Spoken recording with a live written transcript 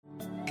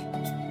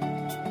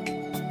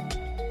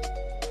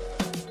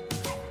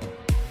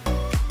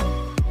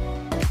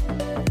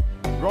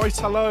Right,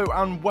 hello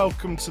and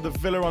welcome to the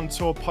Villa on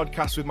Tour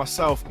podcast with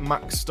myself,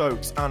 Max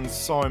Stokes and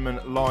Simon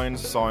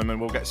Lyons. Simon,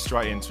 we'll get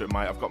straight into it,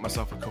 mate. I've got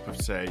myself a cup of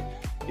tea.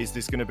 Is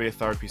this going to be a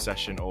therapy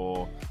session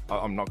or,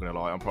 I'm not going to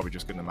lie, I'm probably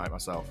just going to make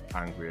myself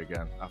angry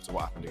again after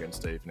what happened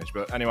against Stevenage.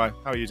 But anyway,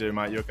 how are you doing,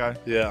 mate? You okay?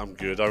 Yeah, I'm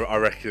good. I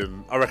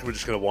reckon we're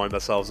just going to wind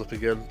ourselves up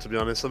again, to be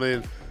honest. I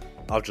mean,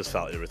 I've just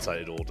felt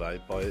irritated all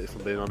day by it, if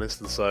I'm being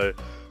honest. And so,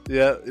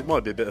 yeah, it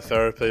might be a bit of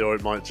therapy or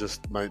it might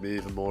just make me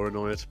even more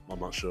annoyed. I'm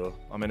not sure.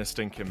 I'm in a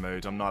stinking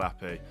mood. I'm not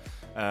happy.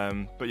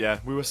 But yeah,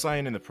 we were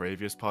saying in the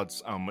previous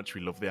pods how much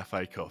we love the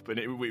FA Cup. And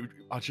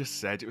I just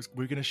said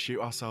we're going to shoot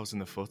ourselves in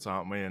the foot,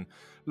 aren't we? And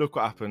look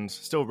what happened.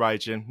 Still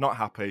raging, not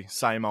happy.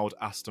 Same old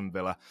Aston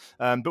Villa.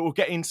 But we'll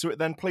get into it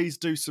then. Please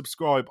do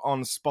subscribe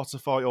on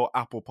Spotify or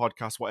Apple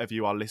Podcasts, whatever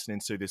you are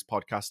listening to this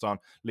podcast on.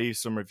 Leave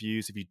some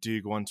reviews if you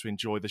do go on to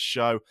enjoy the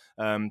show.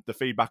 The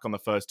feedback on the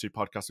first two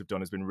podcasts we've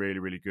done has been really,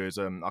 really good.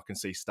 I can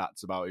see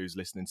stats about who's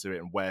listening to it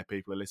and where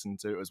people are listening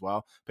to it as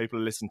well. People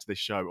are listening to this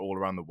show all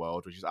around the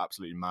world, which is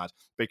absolutely mad.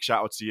 Big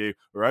shout out to you,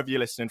 wherever you're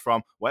listening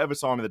from, whatever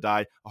time of the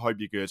day. I hope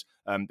you're good.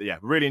 But yeah,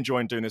 really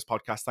enjoying doing this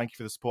podcast. Thank you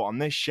for the support on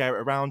this. Share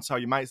it around. Tell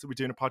your mates that we're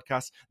doing a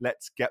podcast.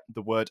 Let's get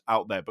the word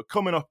out there. But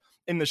coming up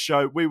in the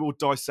show, we will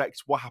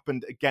dissect what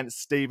happened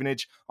against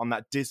Stevenage on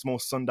that dismal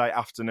Sunday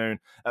afternoon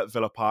at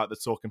Villa Park, the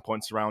talking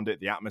points around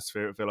it, the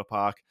atmosphere at Villa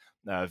Park,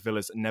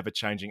 Villa's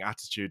never-changing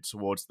attitude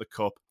towards the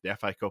Cup, the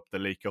FA Cup, the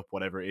League Cup,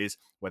 whatever it is,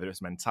 whether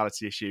it's a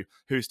mentality issue,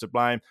 who's to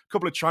blame. A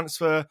couple of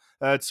transfer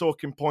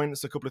talking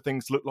points, a couple of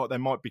things look like they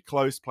might be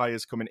close,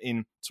 players coming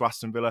in to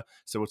Aston Villa,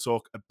 so we'll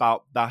talk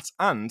about that.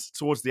 And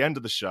towards the end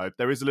of the show,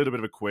 there is a little bit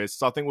of a quiz,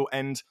 so I think we'll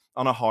end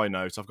on a high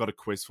note. I've got a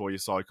quiz for you,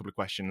 so a couple of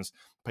questions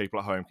people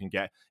at home can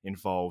get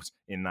involved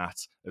in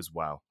that as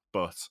well.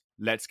 But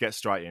let's get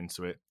straight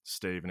into it.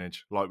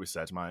 Stevenage, like we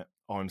said, mate,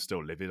 I'm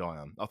still livid, I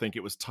am. I think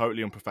it was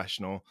totally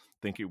unprofessional. I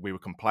think we were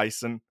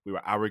complacent. We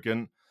were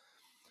arrogant.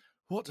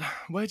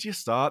 Where do you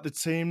start? The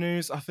team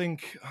news, I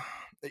think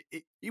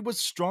it was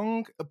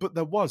strong, but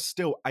there was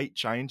still 8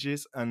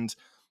 changes, and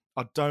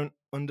I don't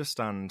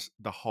understand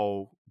the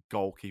whole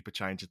goalkeeper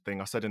changing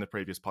thing. I said in the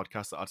previous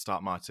podcast that I'd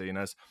start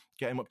Martinez,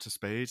 get him up to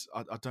speed.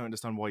 I don't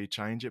understand why you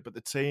change it, but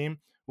the team,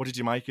 what did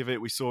you make of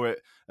it? We saw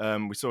it.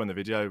 We saw in the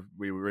video.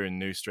 We were in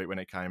New Street when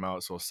it came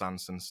out. Saw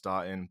Sanson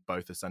starting,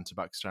 both the centre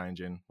backs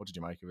changing. What did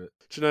you make of it?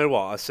 Do you know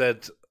what I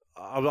said?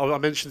 I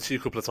mentioned to you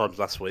a couple of times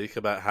last week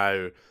about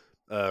how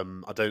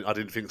I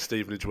didn't think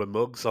Stevenage were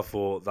mugs. I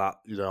thought that,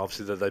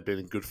 obviously that they've been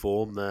in good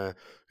form. They're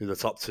in the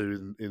top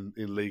 2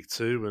 in League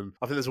 2, and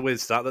I think there's a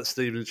weird stat that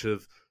Stevenage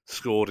have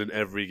scored in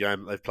every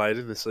game that they've played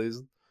in this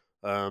season,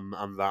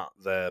 and that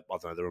they're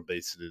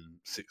unbeaten in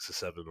 6 or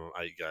 7 or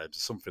 8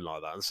 games, something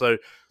like that. And so,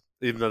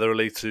 even though they're a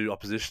League 2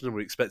 opposition and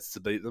we expected to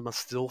beat them, I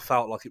still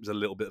felt like it was a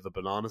little bit of a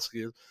banana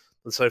skin.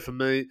 And so for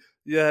me,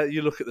 yeah,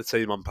 you look at the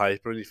team on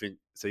paper and you think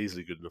it's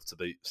easily good enough to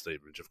beat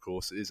Stevenage. Of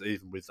course it is,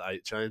 even with the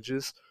 8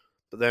 changes.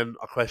 But then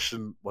I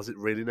question, was it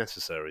really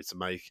necessary to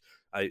make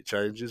 8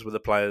 changes? Were the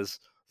players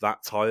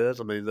that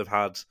tired? I mean,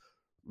 most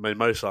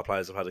of our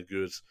players have had a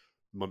good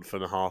month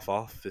and a half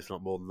off, if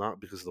not more than that,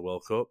 because of the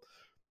World Cup.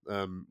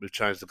 We've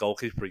changed the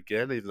goalkeeper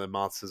again, even though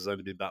Martins has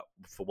only been back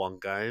for 1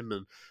 game.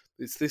 And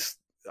it's this,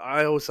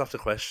 I always have to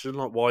question,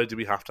 like, why do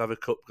we have to have a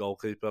cup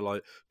goalkeeper?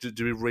 Like,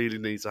 do we really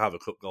need to have a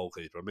cup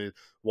goalkeeper? I mean,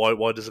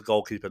 why does a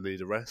goalkeeper need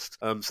a rest?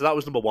 So that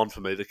was number 1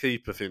 for me. The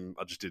keeper thing,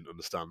 I just didn't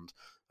understand.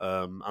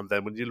 And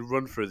then when you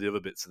run through the other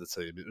bits of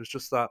the team, it was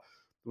just that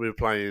we were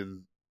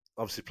playing,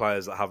 obviously,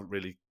 players that haven't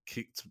really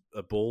kicked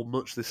a ball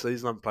much this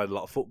season, haven't played a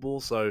lot of football,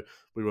 so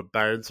we were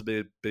bound to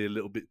be a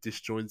little bit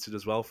disjointed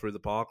as well through the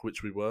park,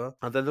 which we were.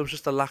 And then there was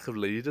just a lack of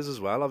leaders as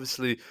well.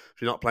 Obviously, if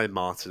you're not playing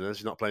Martinez,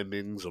 you're not playing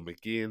Mings or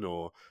McGinn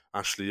or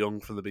Ashley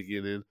Young from the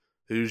beginning,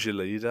 who's your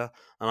leader?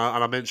 And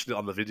I mentioned it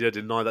on the video,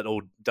 didn't I,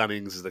 that Dan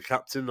Ings is the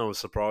captain. I was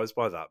surprised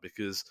by that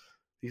because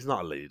he's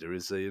not a leader,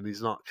 is he? And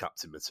he's not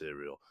captain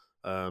material.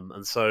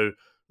 And so,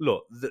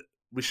 look,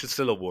 we should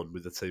still have won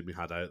with the team we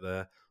had out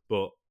there,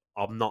 but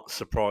I'm not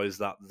surprised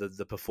that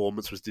the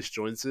performance was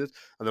disjointed.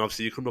 And then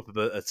obviously you come up with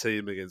a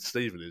team against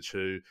Stevenage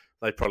who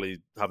they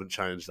probably haven't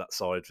changed that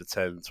side for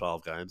 10,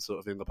 12 games sort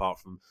of thing, apart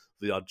from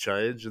the odd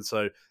change. And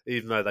so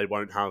even though they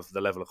won't have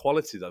the level of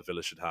quality that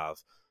Villa should have,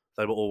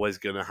 they were always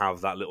going to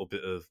have that little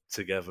bit of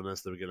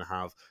togetherness. They were going to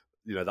have,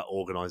 that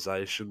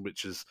organisation,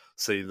 which has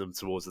seen them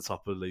towards the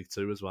top of League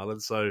 2 as well.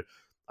 And so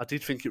I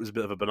did think it was a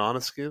bit of a banana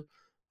skin.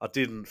 I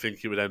didn't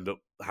think it would end up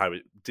how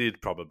it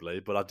did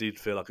probably, but I did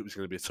feel like it was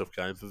going to be a tough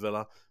game for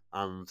Villa,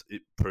 and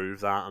it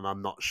proved that. And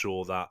I'm not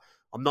sure that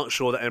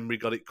Emery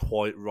got it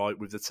quite right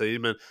with the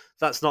team, and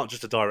that's not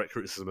just a direct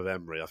criticism of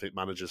Emery. I think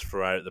managers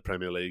throughout the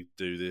Premier League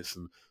do this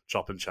and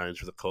chop and change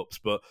for the cups.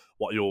 But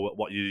what you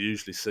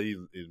usually see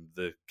in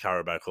the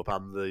Carabao Cup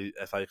and the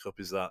FA Cup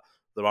is that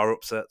there are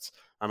upsets,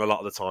 and a lot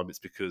of the time it's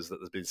because that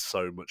there's been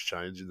so much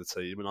change in the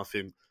team. And I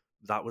think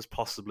that was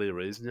possibly a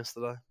reason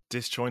yesterday.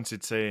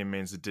 Disjointed team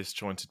means a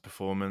disjointed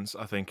performance.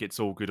 I think it's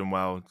all good and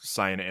well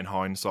saying it in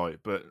hindsight,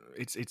 but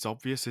it's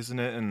obvious, isn't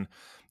it? And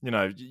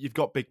you've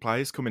got big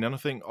players coming in. I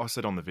think I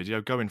said on the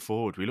video, going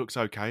forward, we looked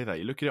okay there.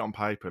 You look at it on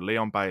paper: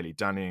 Leon Bailey,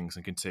 Danny Ings,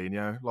 and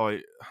Coutinho.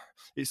 Like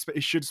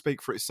it should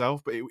speak for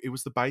itself, but it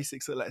was the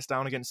basics that let us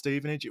down against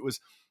Stevenage. It was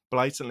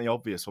blatantly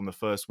obvious from the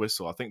first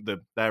whistle. I think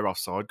their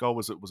offside goal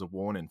was a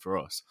warning for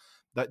us.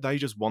 They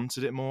just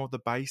wanted it more. The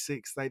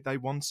basics, they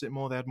wanted it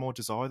more. They had more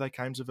desire. They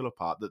came to Villa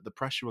Park. The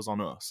pressure was on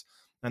us,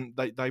 and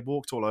they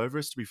walked all over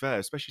us. To be fair,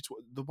 especially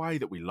the way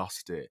that we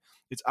lost it,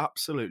 it's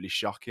absolutely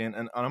shocking,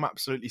 and I'm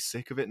absolutely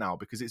sick of it now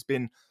because it's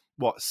been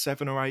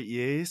 7 or 8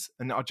 years,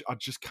 and I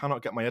just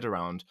cannot get my head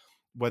around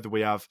whether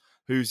we have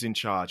who's in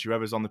charge,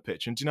 whoever's on the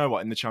pitch. And do you know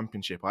what? In the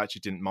Championship, I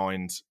actually didn't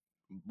mind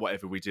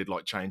whatever we did,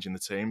 like changing the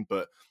team,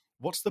 but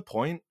what's the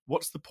point?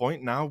 What's the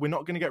point now? We're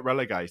not going to get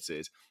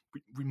relegated.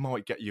 We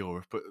might get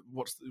Europe, but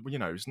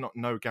it's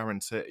no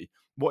guarantee.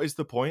 What is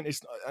the point?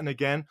 And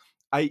again,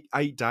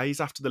 eight days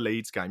after the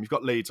Leeds game, you've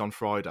got Leeds on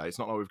Friday. It's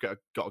not like we've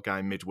got a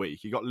game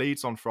midweek. You've got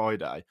Leeds on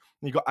Friday, and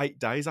you've got 8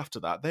 days after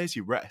that. There's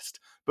your rest.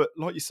 But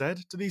like you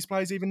said, do these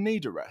players even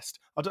need a rest?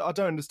 I don't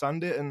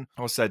understand it. And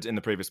I said in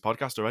the previous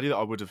podcast already that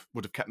I would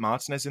have kept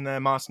Martinez in there.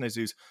 Martinez,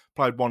 who's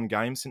played 1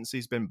 game since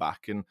he's been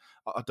back, and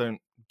I don't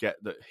get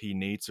that he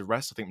needs a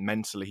rest. I think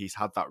mentally he's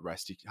had that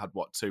rest. He had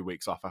 2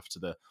 weeks off after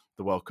the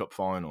World Cup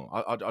final.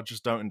 I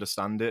just don't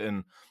understand it.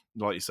 And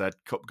like you said,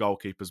 cup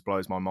goalkeepers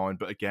blows my mind.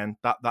 But again,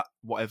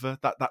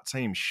 that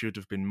team should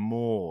have been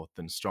more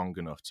than strong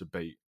enough to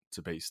beat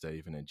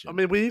Stevenage. I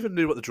mean, we even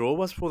knew what the draw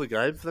was before the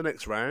game for the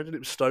next round, and it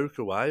was Stoke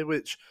away,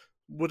 which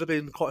would have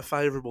been quite a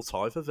favourable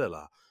tie for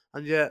Villa.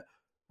 And yet,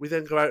 we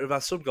then go out with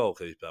our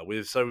sub-goalkeeper.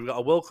 We've got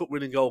a World Cup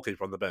winning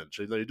goalkeeper on the bench,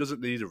 even though he doesn't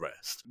need a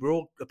rest. We're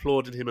all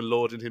applauding him and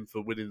lauding him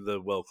for winning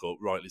the World Cup,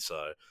 rightly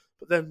so.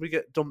 But then we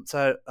get dumped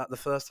out at the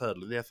first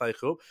hurdle in the FA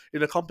Cup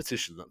in a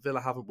competition that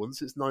Villa haven't won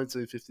since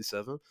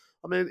 1957.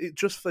 I mean, it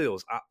just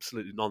feels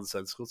absolutely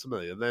nonsensical to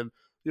me. And then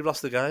you've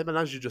lost the game, and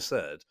as you just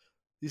said,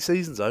 your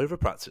season's over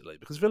practically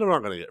because Villa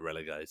aren't going to get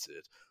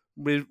relegated.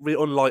 We're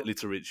unlikely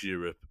to reach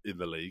Europe in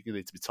the league. You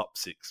need to be top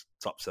 6,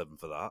 top 7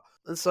 for that.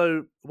 And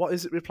so what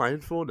is it we're playing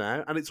for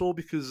now? And it's all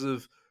because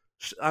of,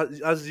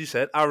 as you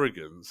said,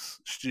 arrogance,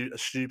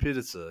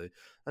 stupidity,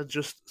 and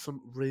just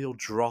some real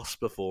dross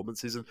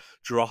performances and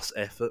dross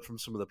effort from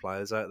some of the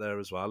players out there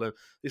as well. And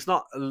it's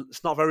not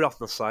very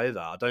often I say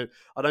that.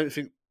 I don't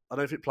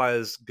think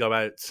players go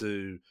out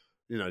to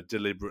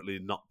deliberately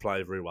not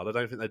play very well. I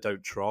don't think they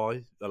don't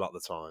try a lot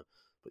of the time.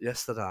 But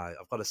yesterday,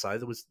 I've got to say,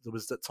 there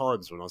was at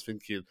times when I was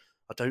thinking,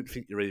 I don't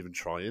think you're even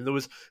trying. There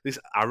was this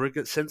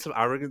sense of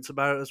arrogance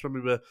about us when we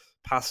were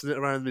passing it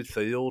around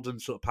midfield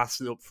and sort of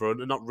passing it up front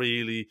and not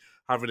really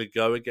having a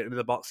go at getting in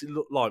the box. It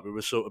looked like we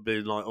were sort of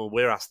being like, oh,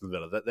 we're Aston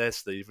Villa, they're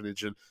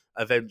Stevenage, and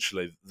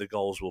eventually the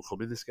goals will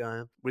come in this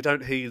game. We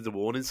don't heed the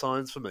warning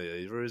signs for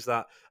me either. Is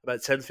that about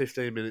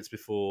 10-15 minutes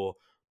before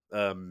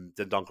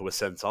Dendoncker was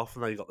sent off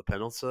and they got the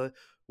penalty,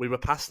 we were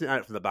passing it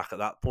out from the back at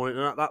that point,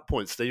 and at that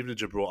point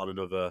Stevenage had brought on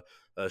another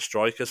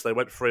striker, so they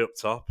went 3 up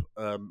top.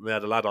 They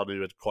had a lad on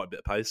who had quite a bit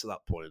of pace at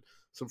that point,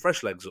 some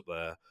fresh legs up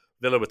there.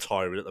 Villa were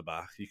tiring at the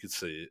back, you could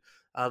see it,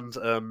 and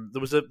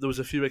there was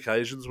a few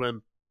occasions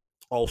when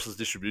Olsen's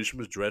distribution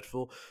was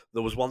dreadful.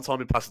 There was one time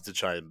he passed it to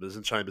Chambers,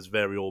 and Chambers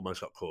very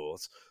almost got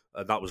caught,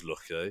 and that was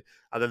lucky.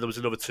 And then there was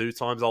another 2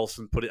 times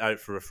Olsen put it out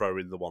for a throw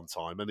in the one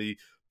time, and he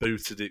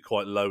booted it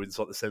quite low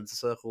inside the centre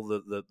circle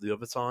the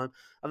other time.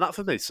 And that,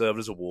 for me, served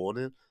as a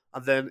warning.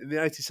 And then in the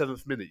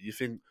 87th minute, you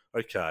think,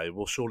 okay,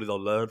 well, surely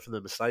they'll learn from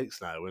their mistakes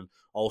now, and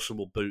Olsen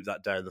will boot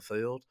that down the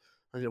field.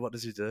 And what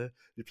does he do?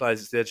 He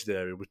plays at the edge of the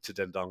area to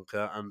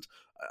Dendoncker, and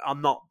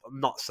I'm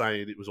not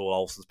saying it was all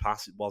Olsen's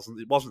pass. It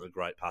wasn't a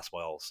great pass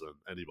by Olsen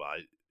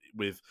anyway,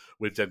 with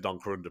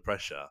Dendoncker under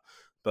pressure.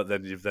 But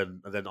then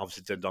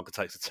obviously Dendoncker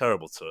takes a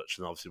terrible touch,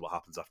 and obviously what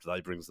happens after that,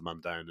 he brings the man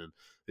down, and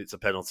it's a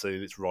penalty,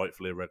 and it's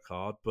rightfully a red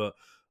card. But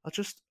I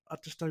just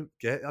don't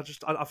get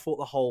it. I thought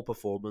the whole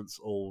performance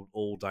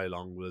all day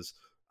long was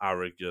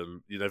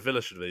arrogant.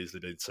 Villa should have easily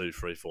been 2-3,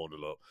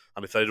 4-0 up,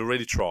 and if they'd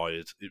really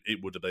tried, it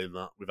would have been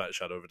that without a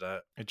shadow of a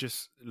doubt. It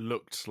just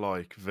looked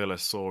like Villa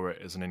saw it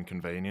as an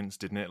inconvenience,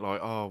 didn't it? Like,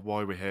 oh,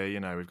 why are we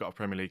here? We've got a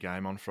Premier League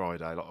game on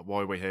Friday. Like,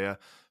 why are we here?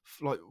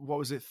 Like, what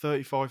was it?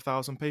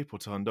 35,000 people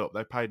turned up.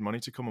 They paid money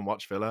to come and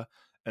watch Villa,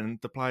 and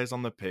the players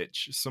on the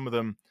pitch, some of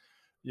them,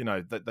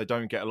 they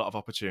don't get a lot of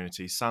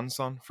opportunities.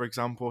 Sanson, for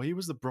example, he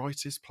was the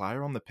brightest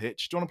player on the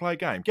pitch. Do you want to play a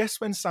game? Guess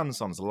when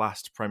Sanson's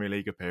last Premier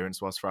League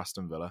appearance was for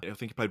Aston Villa? I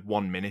think he played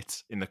 1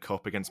 minute in the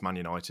Cup against Man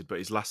United, but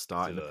his last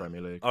start in the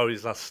Premier League. Oh,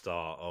 his last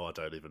start? Oh, I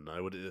don't even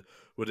know. Would it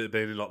have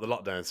been in like the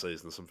lockdown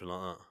season or something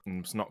like that?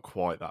 It's not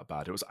quite that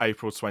bad. It was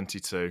April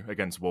 22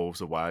 against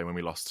Wolves away when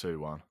we lost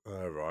 2-1.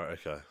 Oh, right,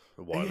 okay.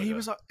 a while He ago.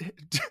 was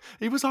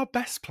he was our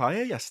best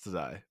player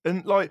yesterday,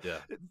 and like, Yeah.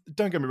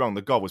 don't get me wrong,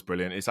 the goal was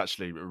brilliant. It's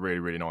actually a really,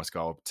 really nice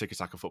goal,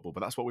 tiki-taka football.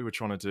 But that's what we were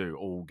trying to do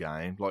all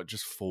game, like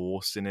just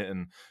forcing it.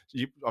 And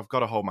I've got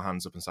to hold my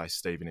hands up and say,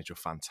 Stevenage were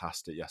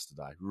fantastic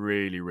yesterday.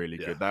 Really, really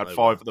Yeah, good. They had they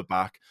five were. at the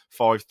back,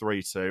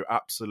 5-3-2,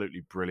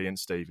 absolutely brilliant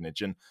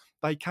Stevenage, and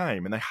they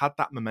came and they had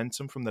that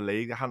momentum from the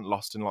league. They hadn't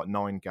lost in like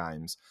 9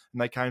 games,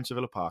 and they came to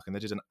Villa Park and they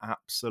did an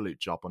absolute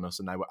job on us,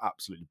 and they were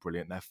absolutely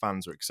brilliant. Their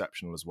fans were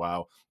exceptional as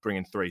well,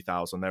 bringing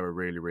 3,000. They were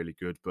really, really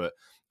good. But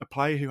a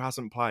player who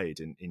hasn't played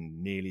in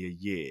nearly a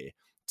year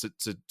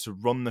to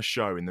run the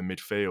show in the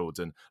midfield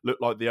and look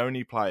like the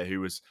only player who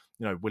was,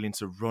 willing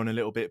to run a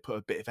little bit, put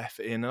a bit of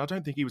effort in. And I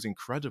don't think he was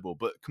incredible,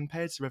 but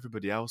compared to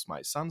everybody else,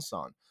 mate,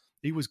 Sanson,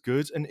 he was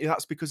good, and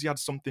that's because he had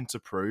something to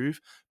prove.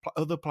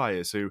 Other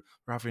players who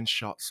were having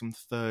shots from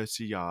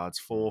 30 yards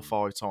 4 or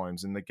 5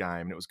 times in the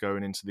game, and it was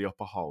going into the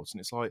upper holes, and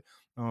it's like,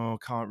 oh,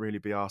 can't really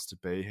be asked to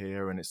be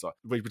here. And it's like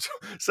we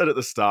said at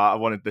the start,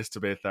 I wanted this to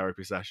be a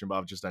therapy session, but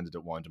I've just ended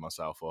up winding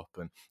myself up.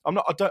 And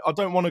I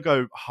don't want to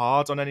go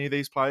hard on any of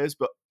these players,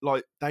 but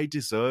like they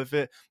deserve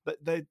it.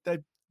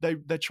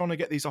 They're trying to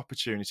get these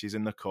opportunities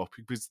in the cup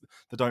because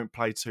they don't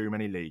play too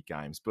many league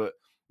games, but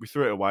we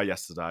threw it away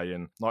yesterday,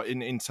 and like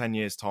in 10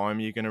 years'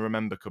 time, you're going to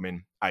remember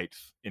coming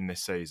 8th in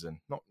this season.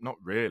 Not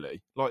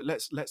really. Like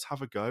let's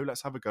have a go.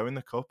 Let's have a go in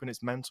the cup, and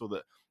it's mental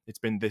that it's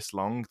been this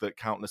long that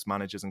countless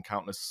managers and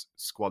countless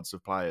squads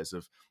of players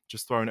have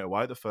just thrown it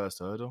away at the first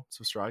hurdle. It's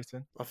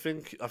frustrating. I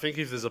think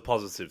if there's a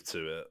positive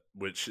to it,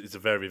 which is a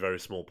very, very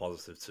small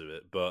positive to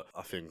it, but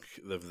I think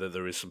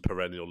there is some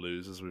perennial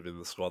losers within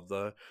the squad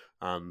though,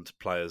 and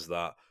players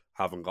that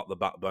haven't got the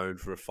backbone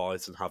for a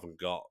fight and haven't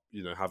got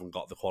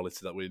the quality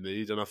that we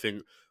need. And I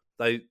think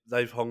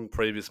they've hung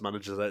previous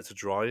managers out to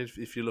dry.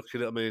 If you look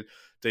at it, I mean,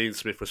 Dean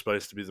Smith was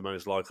supposed to be the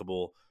most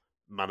likable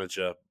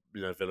manager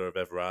Villa have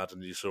ever had,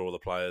 and you saw all the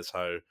players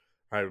how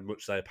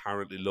much they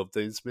apparently loved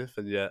Dean Smith,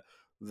 and yet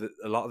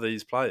a lot of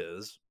these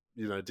players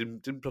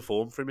didn't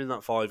perform for him in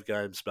that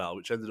 5-game spell,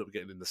 which ended up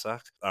getting in the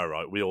sack. All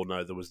right, we all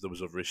know there was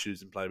other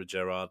issues in play with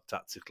Gerrard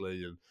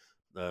tactically and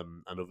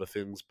other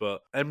things,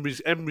 but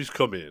Emery's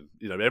coming.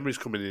 Emery's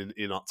coming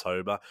in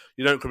October.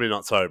 You don't come in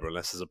October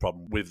unless there's a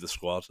problem with the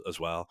squad as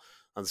well,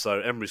 and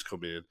so Emery's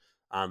coming in,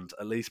 and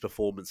at least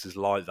performances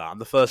like that, and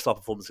the first half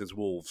performance against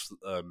Wolves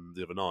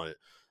the other night,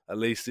 at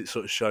least it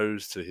sort of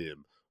shows to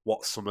him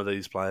what some of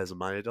these players are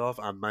made of,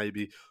 and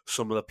maybe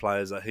some of the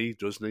players that he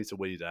does need to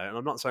weed out. And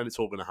I'm not saying it's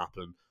all going to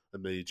happen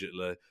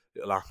immediately;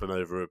 it'll happen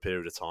over a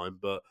period of time.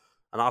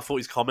 And I thought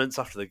his comments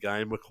after the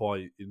game were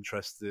quite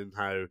interesting.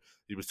 How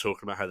he was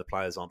talking about how the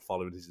players aren't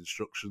following his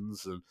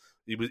instructions, and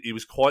he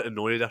was quite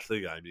annoyed after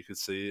the game. You could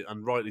see it,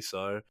 and rightly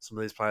so. Some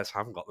of these players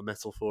haven't got the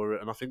mettle for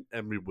it, and I think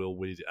Emery will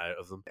weed it out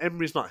of them.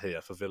 Emery's not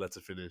here for Villa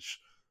to finish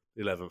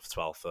 11th,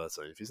 12th,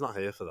 13th. He's not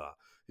here for that.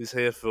 He's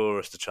here for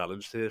us to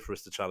challenge. Here for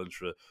us to challenge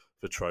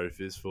for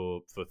trophies,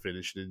 for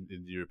finishing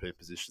in European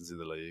positions in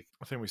the league.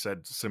 I think we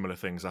said similar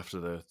things after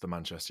the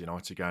Manchester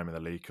United game in the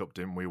League Cup,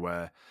 didn't we?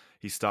 Where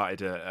he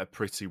started a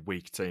pretty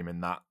weak team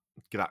in that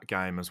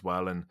game as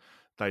well, and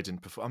they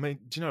didn't perform. I mean,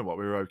 do you know what?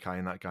 We were okay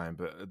in that game,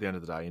 but at the end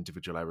of the day,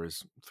 individual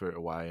errors threw it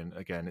away. And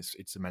again,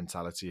 it's a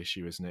mentality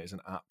issue, isn't it? It's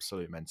an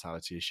absolute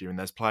mentality issue. And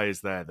there's players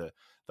there that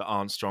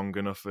aren't strong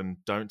enough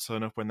and don't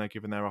turn up when they're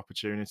given their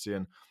opportunity.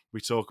 And we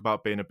talk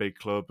about being a big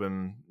club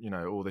and,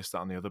 all this,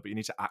 that and the other, but you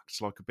need to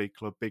act like a big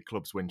club. Big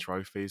clubs win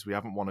trophies. We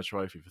haven't won a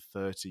trophy for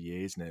 30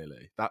 years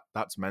nearly.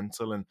 That's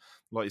mental. And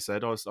like you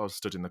said, I was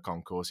stood in the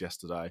concourse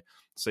yesterday,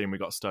 seeing we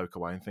got Stoke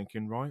away and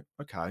thinking, right,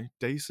 okay,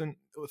 decent.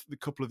 A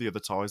couple of the other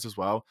ties as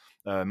well.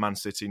 Man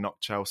City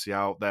knocked Chelsea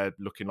out. They're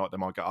looking like they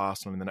might get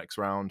Arsenal in the next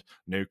round.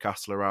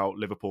 Newcastle are out.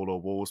 Liverpool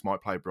or Wolves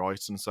might play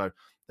Brighton. So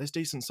there's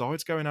decent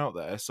sides going out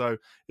there. So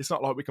it's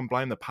not like we can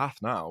blame the path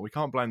now. We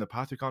can't blame the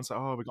path. We can't say,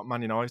 oh, we got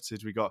Man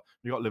United, we got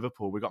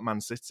Liverpool, we got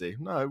Man City.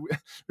 No,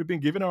 we've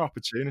been given our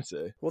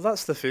opportunity. Well,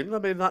 that's the thing. I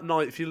mean, that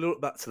night, if you look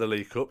back to the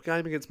League Cup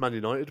game against Man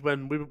United,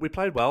 when we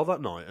played well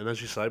that night, and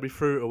as you say, we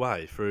threw it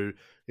away through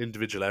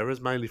individual errors,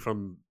 mainly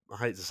from, I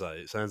hate to say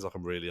it sounds like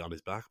I'm really on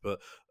his back,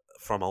 but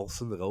from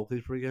Olsen, the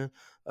goalkeeper again.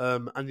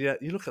 And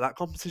yet, you look at that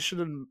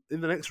competition, and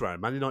in the next round,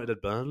 Man United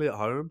had Burnley at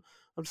home.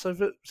 And so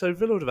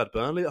Villa would have had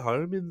Burnley at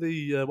home in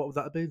the what would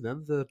that have been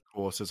then? The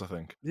quarters, I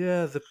think.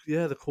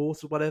 The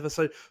quarters, whatever.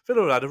 So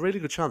Villa would have had a really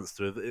good chance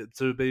to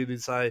have been in,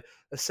 say,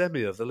 a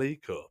semi of the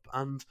League Cup,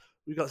 and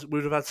we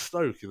would have had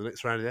Stoke in the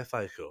next round of the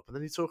FA Cup, and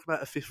then you talk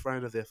about a 5th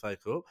round of the FA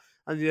Cup,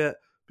 and yet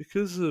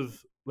because of,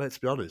 let's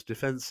be honest,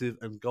 defensive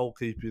and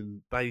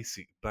goalkeeping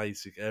basic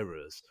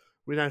errors,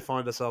 we now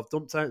find ourselves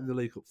dumped out in the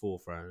League Cup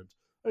 4th round.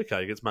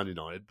 Okay, against Man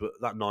United, but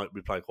that night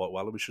we played quite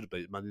well and we should have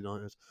beaten Man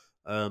United.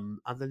 And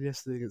then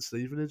yesterday against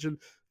Stevenage, and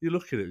you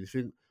look at it and you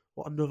think,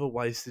 what another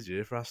wasted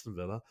year for Aston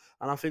Villa.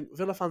 And I think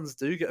Villa fans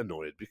do get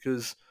annoyed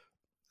because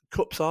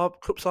cups are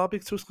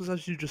big to us because,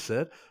 as you just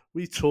said,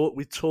 we talk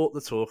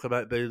the talk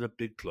about being a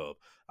big club,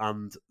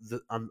 and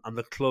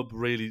the club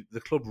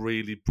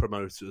really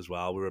promotes it as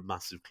well. We're a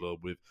massive club.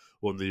 We've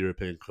won the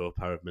European Cup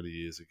however many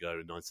years ago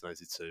in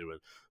 1982,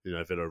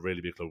 and Villa are a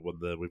really big club.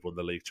 We've won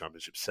the league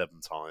championship 7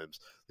 times,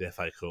 the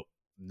FA Cup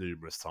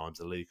numerous times,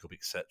 the League Cup,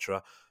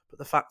 etc. But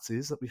the fact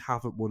is that we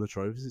haven't won a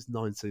trophy since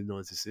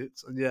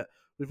 1996, and yet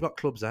we've got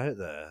clubs out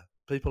there,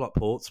 people like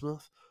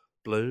Portsmouth,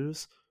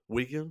 Blues,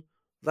 Wigan.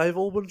 They've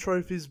all won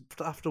trophies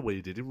after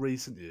we did in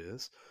recent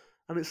years,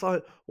 and it's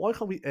like, why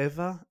can't we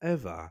ever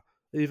either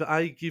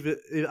A, give it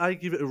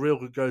a real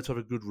good go to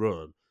have a good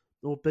run,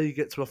 or B,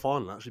 get to a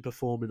final and actually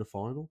perform in a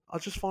final? I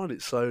just find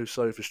it so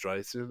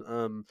frustrating.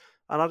 And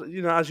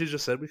as you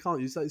just said, we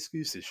can't use that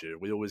excuse this year.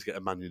 We always get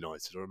a Man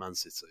United or a Man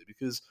City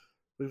because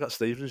we've got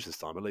Stevenage this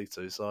time, a League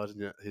Two side, and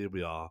yet here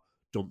we are,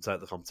 dumped out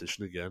the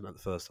competition again at the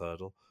first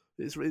hurdle.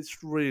 It's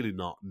really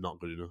not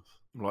good enough.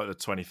 Like the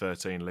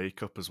 2013 League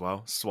Cup as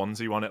well.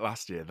 Swansea won it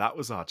last year. That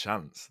was our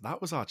chance. Yeah.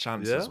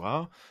 As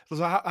well. It was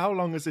like, how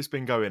long has this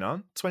been going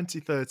on?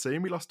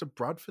 2013, we lost to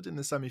Bradford in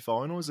the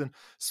semi-finals, and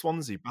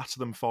Swansea battered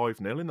them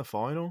 5-0 in the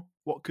final.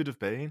 What could have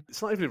been?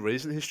 It's not even in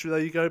recent history though.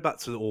 You go back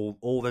to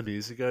all them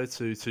years ago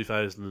to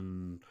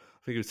 2000.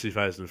 I think it was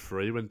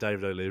 2003 when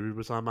David O'Leary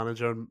was our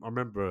manager. And I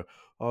remember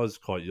I was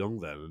quite young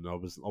then, and I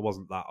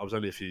was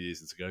only a few years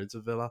into going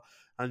to Villa,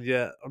 and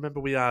yeah, I remember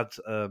we had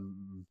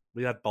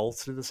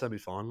Bolton in the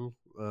semi-final,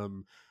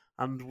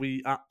 and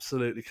we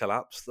absolutely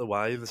collapsed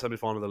away in the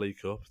semi-final of the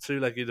League Cup,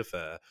 2-legged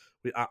affair.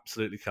 We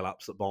absolutely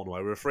collapsed at Bolton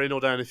away. We were 3-0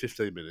 down in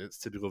 15 minutes,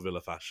 typical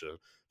Villa fashion.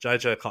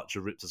 JJ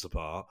Okocha ripped us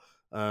apart.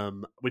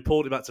 We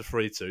pulled it back to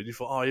 3-2, and you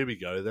thought, oh, here we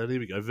go,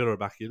 Villa are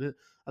back in it.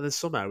 And then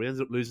somehow we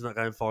ended up losing that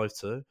game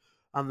 5-2.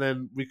 And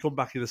then we come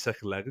back in the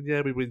second leg, and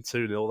yeah, we win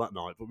 2-0 that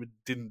night, but we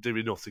didn't do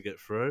enough to get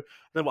through. And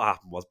then what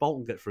happened was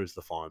Bolton get through to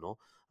the final,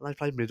 and they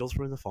played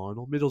Middlesbrough in the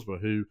final. Middlesbrough,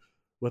 who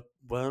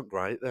weren't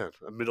great then,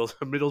 and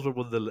Middlesbrough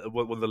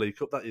won the League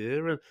Cup that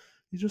year. And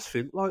you just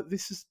think, like,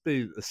 this has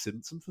been a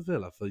symptom for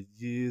Villa for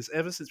years,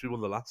 ever since we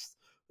won the last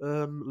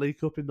League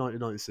Cup in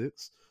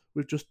 1996.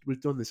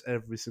 We've done this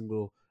every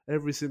single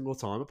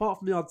time, apart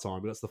from the odd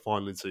time. That's the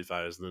final in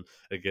 2000, and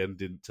again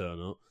didn't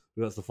turn up.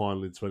 That's the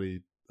final in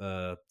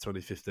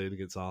 2015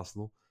 against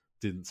Arsenal,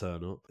 didn't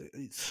turn up.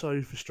 It's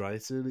so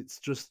frustrating.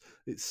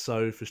 It's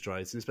so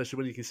frustrating, especially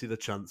when you can see the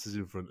chances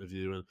in front of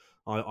you. And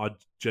I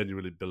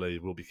genuinely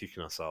believe we'll be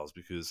kicking ourselves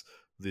because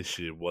this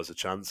year was a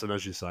chance. And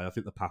as you say, I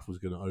think the path was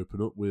going to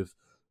open up with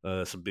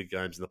some big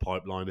games in the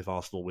pipeline. If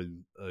Arsenal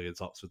win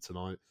against Oxford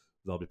tonight,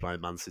 they'll be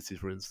playing Man City,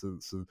 for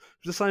instance. And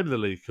it's the same in the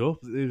League Cup.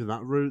 Even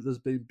that route, there's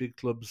been big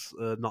clubs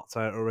knocked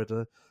out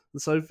already.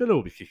 And so Villa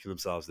will be kicking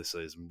themselves this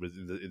season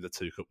in the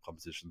 2 cup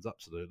competitions,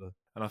 absolutely.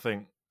 And I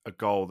think a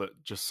goal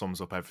that just sums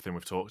up everything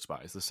we've talked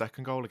about is the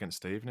second goal against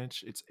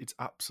Stevenage. It's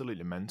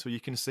absolutely mental. You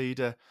concede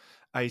a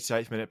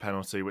 88th minute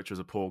penalty, which was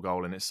a poor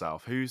goal in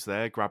itself. Who's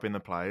there grabbing the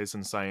players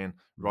and saying,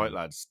 right,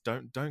 lads,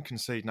 don't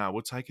concede now.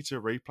 We'll take it to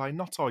a replay.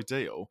 Not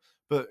ideal,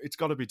 but it's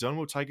got to be done.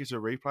 We'll take it to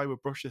a replay. We'll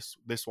brush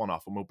this one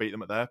off and we'll beat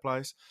them at their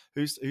place.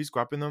 Who's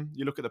grabbing them?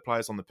 You look at the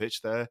players on the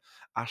pitch there.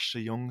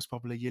 Ashley Young's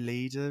probably your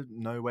leader,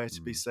 nowhere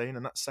to be seen.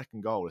 And that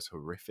second goal is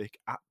horrific,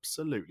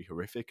 absolutely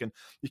horrific. And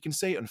you can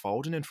see it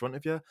unfolding in front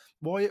of you.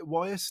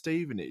 Why is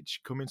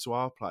Stevenage coming to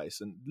our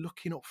place and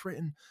looking up for it?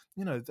 And,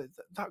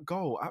 that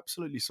goal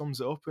absolutely sums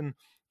it up. And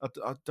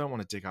I don't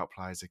want to dig out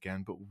players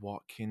again, but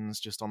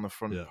Watkins just on the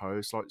front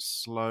post, like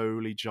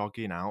slowly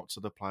jogging out to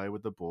the player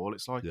with the ball.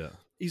 It's like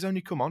he's only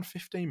come on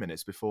 15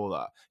 minutes before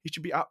that. He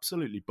should be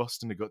absolutely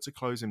busting the gut to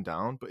close him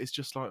down, but it's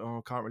just like,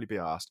 oh, can't really be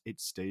asked.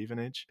 It's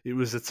Stevenage. It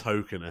was a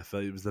token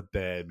effort. It was the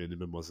bare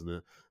minimum, wasn't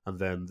it? And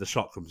then the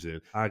shot comes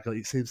in.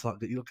 It seems like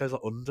he goes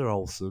like under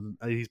Olsen.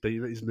 He's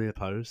beating at his near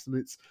post, and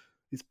it's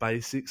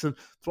basics. And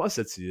it's what I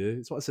said to you.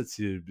 It's what I said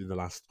to you in the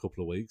last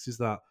couple of weeks is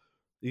that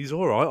he's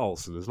all right,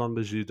 Olsen, as long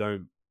as we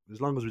don't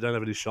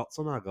have any shots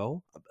on our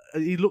goal.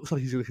 He looks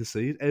like he's going to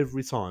concede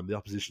every time the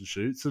opposition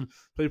shoots, and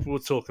people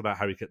would talk about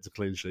how he kept a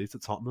clean sheet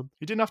at Tottenham.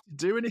 He didn't have to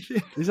do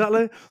anything.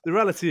 Exactly. The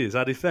reality is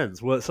our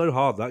defence worked so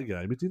hard that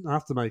game, he didn't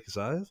have to make a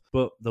save.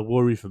 But the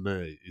worry for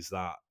me is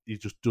that he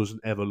just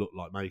doesn't ever look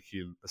like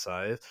making a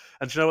save.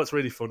 And do you know what's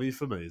really funny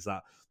for me is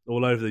that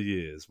all over the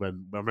years,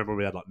 when I remember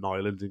we had like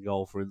Nyland in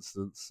goal, for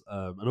instance,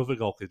 and other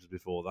goalkeepers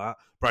before that,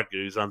 Brad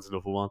Guzan's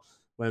another one,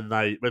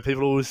 when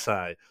people always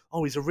say,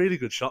 oh, he's a really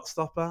good shot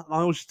stopper. And I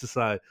always used to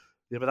say,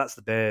 yeah, but that's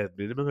the bare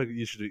minimum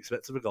you should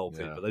expect of a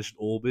goalkeeper. Yeah. They should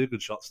all be a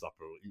good shot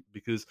stopper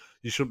because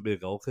you shouldn't be a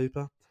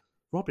goalkeeper.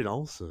 Robin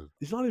Olsen,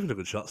 he's not even a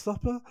good shot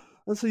stopper.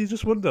 And so you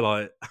just wonder,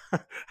 like,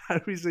 how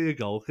is he a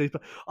goalkeeper?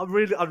 I'm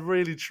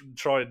really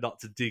trying not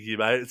to dig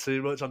him out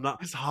too much. I'm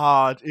not. It's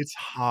hard.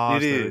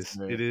 It is.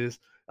 It is.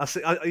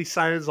 He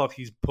sounds like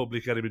he's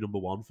public enemy number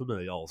one for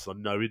me. Also, I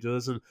know he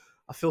does, and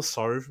I feel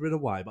sorry for him in a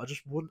way. But I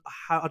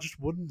just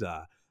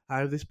wonder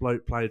how this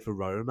bloke played for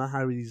Roma,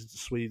 how he's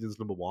Sweden's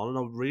number one, and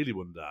I really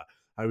wonder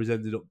how he's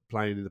ended up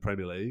playing in the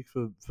Premier League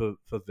for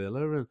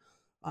Villa.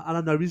 And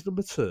I know he's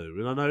number two,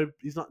 and I know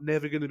he's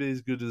never going to be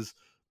as good as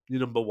your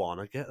number one.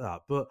 I get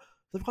that, but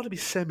they've got to be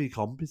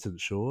semi-competent,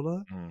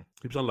 surely. Mm.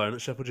 He was on loan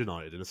at Sheffield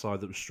United in a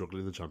side that was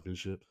struggling in the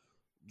Championship.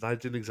 They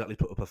didn't exactly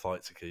put up a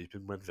fight to keep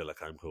him when Villa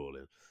came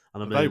calling.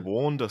 And I They mean,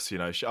 warned us,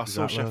 I saw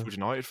exactly. Sheffield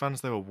United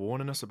fans, they were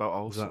warning us about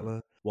Olsen.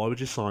 Exactly. Why would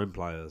you sign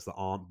players that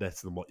aren't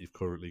better than what you've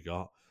currently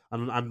got?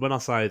 And when I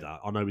say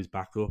that, I know he's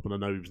back up, and I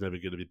know he was never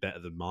going to be better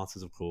than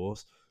Martins, of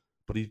course.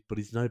 But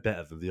he's no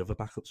better than the other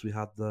backups we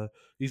had there.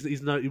 He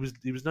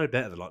was no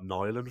better than like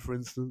Nyland, for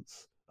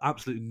instance.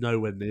 Absolutely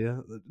nowhere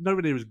near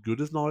as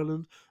good as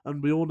Nyland.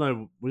 And we all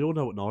know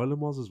what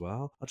Nyland was as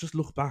well. I just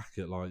look back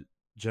at like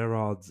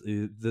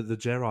the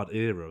Gerrard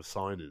era of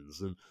signings,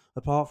 and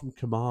apart from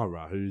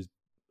Kamara, who's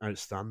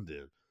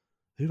outstanding,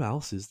 who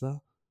else is there?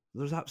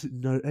 There's absolutely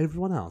no.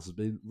 Everyone else has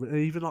been,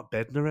 even like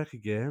Bednarek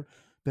again.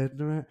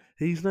 Bednarek,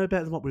 he's no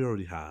better than what we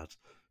already had.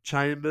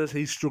 Chambers,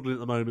 he's struggling at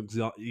the moment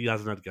because he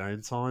hasn't had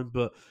game time.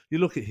 But you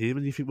look at him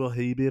and you think, will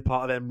he be a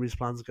part of Emery's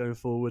plans going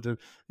forward? And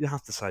you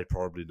have to say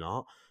probably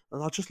not.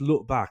 And I just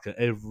look back at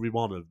every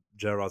one of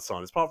Gerrard's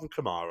signings, apart from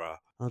Kamara,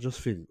 and I just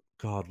think,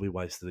 God, we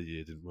wasted a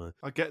year, didn't we?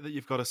 I get that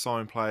you've got to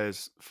sign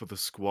players for the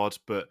squad,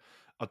 but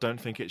I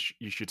don't think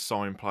you should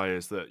sign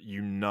players that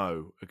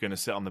are going to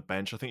sit on the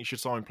bench. I think you should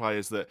sign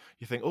players that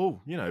you think,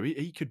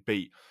 he could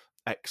beat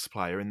X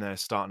player in their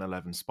starting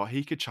 11 spot.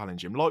 He could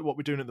challenge him, like what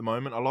we're doing at the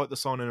moment. I like the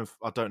signing of,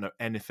 I don't know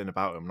anything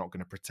about him. I'm not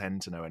going to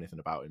pretend to know anything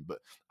about him, but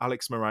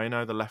Alex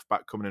Moreno, the left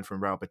back coming in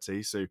from Real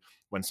Betis, who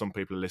when some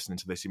people are listening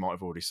to this, he might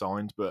have already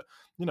signed, but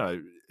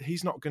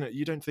he's not going to,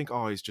 you don't think,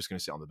 he's just going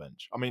to sit on the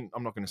bench. I mean,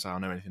 I'm not going to say I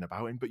know anything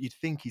about him, but you'd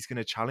think he's going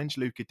to challenge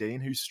Luca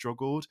Dean, who's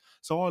struggled.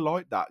 So I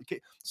like that.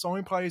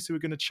 Sign players who are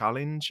going to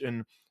challenge,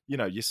 and you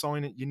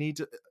need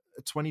a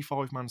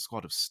 25-man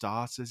squad of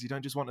starters. You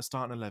don't just want to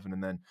start an 11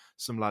 and then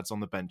some lads on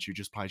the bench who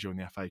just play during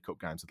the FA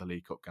Cup games or the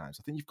League Cup games.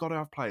 I think you've got to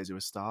have players who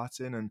are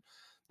starting, and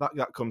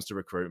that comes to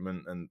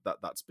recruitment, and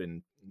that's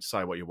been,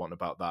 say what you want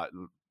about that.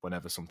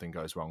 Whenever something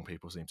goes wrong,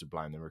 people seem to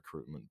blame the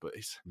recruitment, but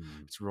it's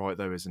right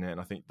though, isn't it?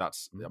 And I think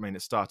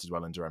it started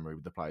well under Emery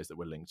with the players that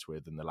we're linked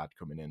with and the lad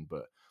coming in,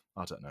 but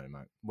I don't know,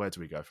 mate. Where do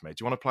we go from here?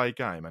 Do you want to play a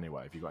game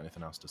anyway? Have you got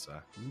anything else to say?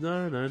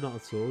 No, not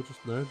at all.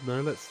 Just no.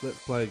 Let's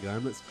play a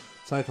game. Let's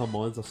take our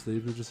minds off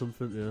Stevenage or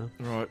something. Yeah.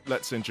 Right.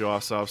 Let's enjoy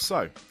ourselves.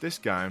 So this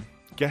game,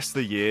 guess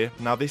the year.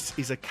 Now this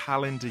is a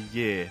calendar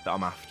year that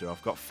I'm after.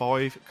 I've got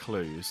 5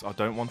 clues. I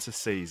don't want a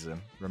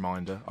season.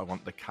 Reminder. I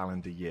want the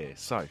calendar year.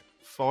 So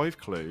 5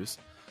 clues.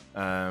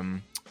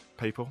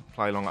 People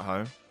play along at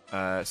home.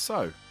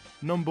 So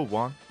number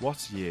 1.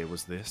 What year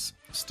was this?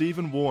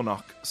 Stephen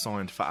Warnock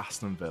signed for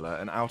Aston Villa,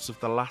 and out of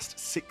the last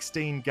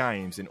 16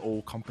 games in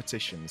all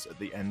competitions at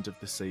the end of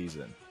the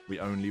season, we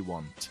only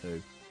won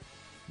 2.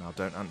 Now,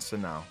 don't answer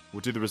now.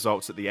 We'll do the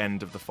results at the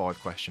end of the 5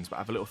 questions, but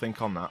have a little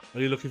think on that.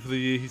 Are you looking for the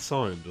year he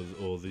signed,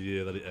 or the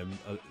year that it ended?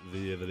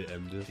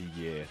 The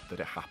year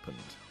that it happened.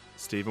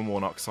 Stephen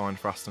Warnock signed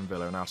for Aston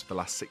Villa, and out of the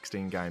last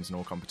 16 games in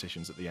all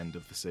competitions at the end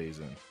of the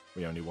season,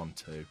 we only won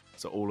 2.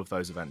 So all of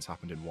those events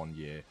happened in 1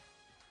 year.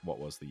 What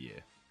was the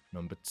year?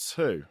 Number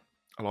 2.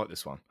 I like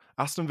this one.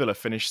 Aston Villa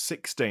finished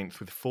 16th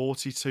with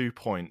 42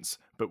 points,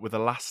 but were the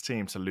last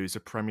team to lose a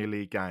Premier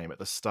League game at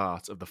the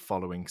start of the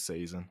following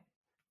season.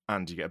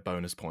 And you get a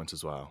bonus point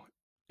as well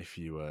if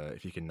you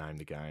can name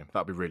the game.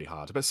 That'd be really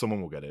hard. I bet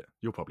someone will get it.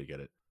 You'll probably get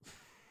it.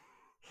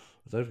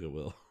 I don't think I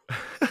will.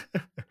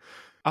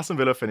 Aston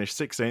Villa finished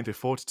 16th with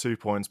 42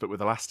 points, but were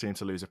the last team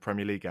to lose a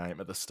Premier League game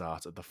at the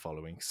start of the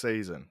following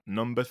season.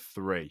 Number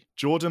 3.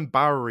 Jordan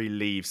Bowery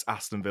leaves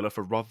Aston Villa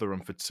for Rotherham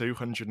for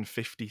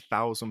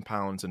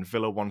 £250,000, and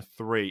Villa won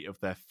 3 of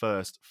their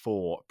first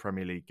 4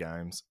 Premier League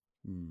games.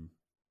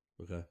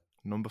 Okay.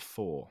 Number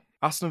 4.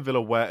 Aston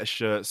Villa wear a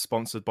shirt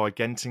sponsored by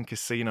Genting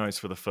Casinos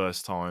for the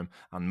first time,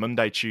 and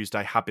Monday,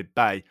 Tuesday, Habib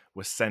Beye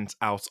was sent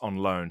out on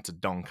loan to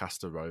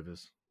Doncaster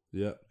Rovers.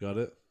 Yeah, got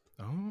it.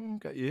 Oh,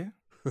 get you.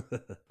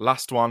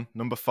 Last one,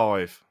 number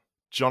 5.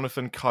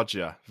 Jonathan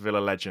Kodjia, Villa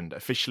legend,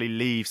 officially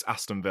leaves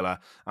Aston Villa,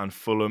 and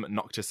Fulham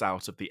knocked us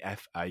out of the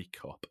FA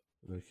Cup.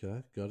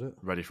 Okay, got it.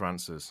 Ready for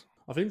answers?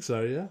 I think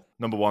so, yeah.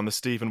 Number 1, the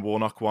Stephen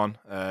Warnock one.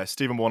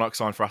 Stephen Warnock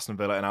signed for Aston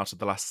Villa, and out of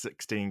the last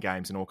 16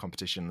 games in all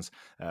competitions,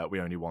 we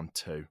only won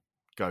 2.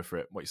 Go for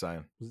it. What are you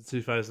saying? Was it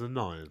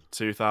 2009?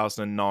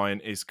 2009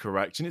 is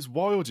correct. And it's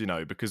wild,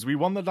 because we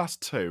won the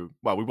last 2.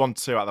 Well, we won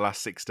 2 out of the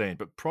last 16,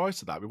 but prior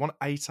to that, we won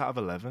 8 out of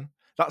 11.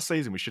 That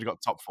season, we should have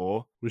got top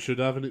 4. We should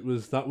have, and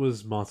that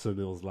was Martin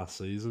O'Neill's last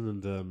season,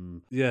 and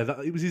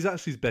it was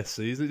actually his best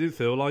season. It didn't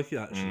feel like it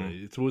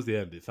actually. Towards the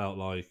end, it felt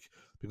like,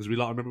 because I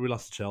remember we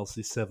lost to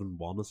Chelsea 7-1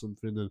 or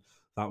something, and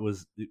that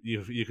was,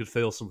 you could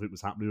feel something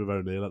was happening with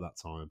O'Neill at that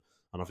time,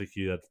 and I think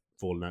he had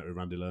fallen out with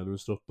Randy Lerner and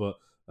stuff. But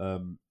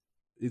in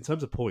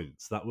terms of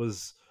points, that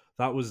was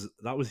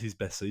his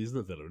best season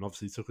at Villa, and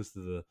obviously he took us to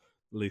the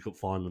League Cup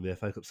final and the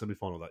FA Cup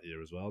semi-final that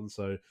year as well, and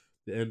so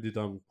it ended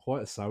on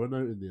quite a sour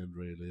note in the end,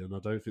 really, and I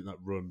don't think that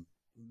run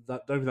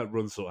don't think that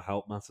run sort of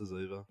helped matters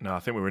either. No, I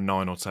think we were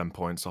 9 or 10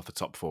 points off the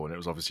top four, and it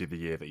was obviously the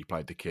year that he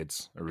played the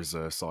kids, a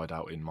reserve side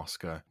out in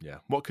Moscow. Yeah,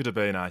 what could have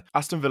been, eh?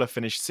 Aston Villa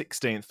finished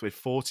 16th with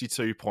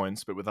 42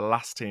 points, but were the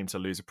last team to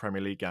lose a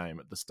Premier League game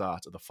at the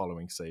start of the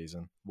following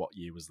season. What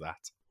year was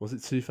that? Was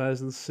it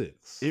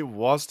 2006? It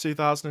was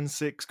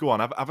 2006. Go on,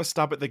 have a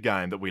stab at the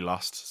game that we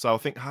lost. So I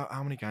think,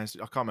 how many games?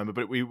 I can't remember,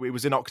 but it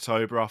was in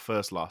October, our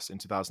first loss in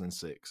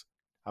 2006.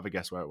 Have a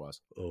guess where it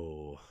was.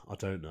 Oh, I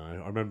don't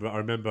know. I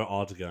remember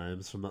odd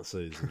games from that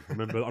season. I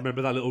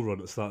remember that little run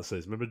at the start of the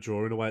season. I remember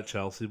drawing away at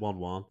Chelsea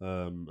 1-1,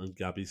 and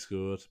Gabby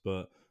scored,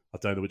 but I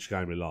don't know which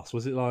game we lost.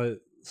 Was it like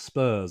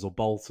Spurs or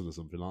Bolton or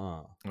something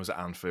like that? It was at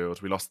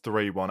Anfield. We lost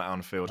 3-1 at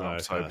Anfield in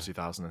October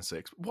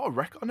 2006. What a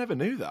record. I never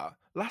knew that.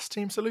 Last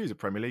team to lose a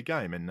Premier League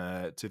game in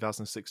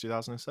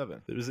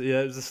 2006-2007. It was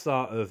the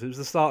start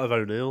of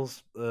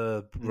O'Neill's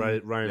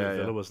reign at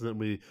Villa, wasn't it? And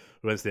we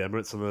went to the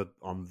Emirates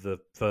on the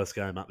first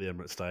game at the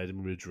Emirates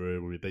Stadium. We drew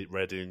and we beat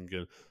Reading,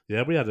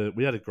 and we had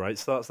a great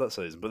start to that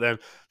season. But then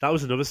that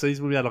was another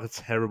season where we had like a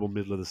terrible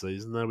middle of the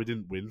season. There, we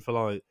didn't win for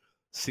like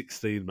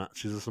 16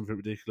 matches or something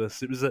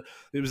ridiculous. It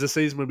was a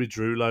season when we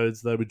drew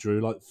loads though. We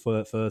drew like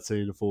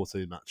 13 or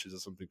 14 matches or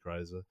something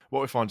crazy.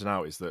 What we're finding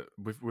out is that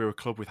we're a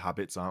club with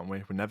habits, aren't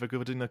we? We're never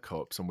good in the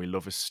cups, and we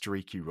love a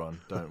streaky run,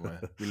 don't we?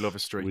 We love a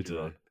streaky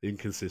run.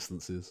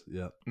 Inconsistencies,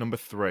 yeah. Number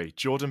 3,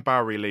 Jordan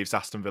Bowery leaves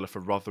Aston Villa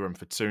for Rotherham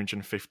for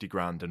 250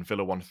 grand, and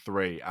Villa won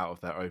 3 out of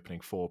their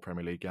opening 4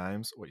 Premier League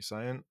games. What are you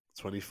saying?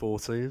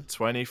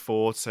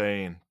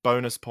 2014.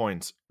 Bonus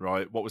point,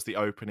 right? What was the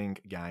opening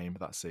game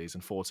that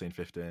season?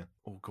 14-15.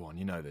 Oh, go on,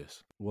 you know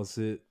this. Was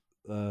it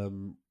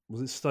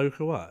Stoke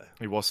away?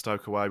 It was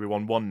Stoke away. We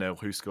won 1-0.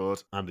 Who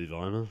scored? Andy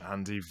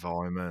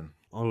Weimann.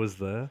 I was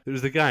there. It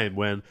was the game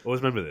when... I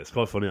always remember this.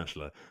 Quite funny,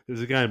 actually. It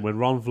was a game when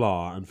Ron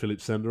Vlaar and Philip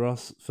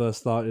Senderos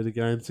first started a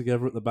game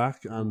together at the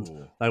back, and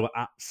they were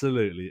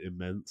absolutely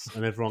immense.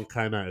 And everyone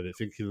came out of it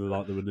thinking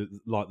like they were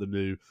like the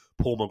new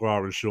Paul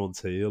McGrath and Sean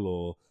Teal,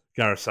 or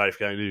Gareth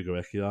Southgate and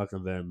Hugo Ekiak,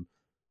 and then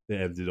it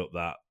ended up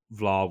that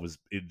Vlaar was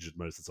injured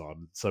most of the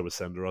time. So was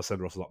Senderos.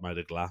 Senderos was like made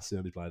of glass. He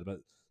only played about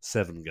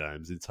 7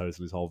 games in total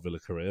in his whole Villa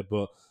career,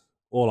 but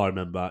all I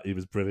remember, he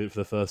was brilliant for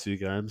the first few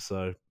games,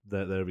 so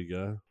there we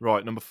go.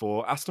 Right, number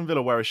 4. Aston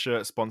Villa wear a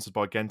shirt sponsored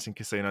by Genting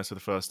Casinos for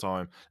the first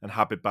time, and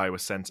Habib Bey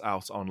was sent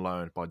out on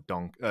loan by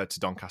to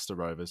Doncaster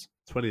Rovers.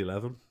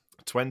 2011.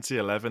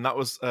 That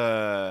was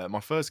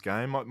my first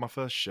game, my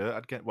first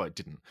shirt. It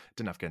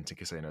didn't have Genting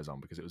Casinos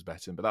on because it was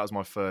betting, but that was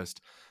my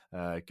first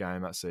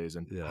game that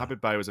season. Yeah.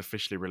 Habib Bey was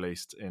officially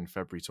released in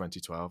February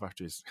 2012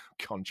 after his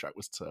contract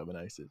was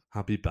terminated.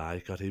 Habib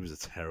Bey, God, he was a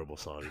terrible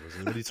signing, wasn't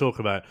he? When you talk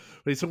about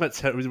we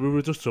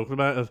were just talking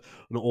about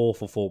an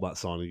awful fullback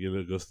signing in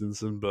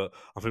Augustinson, but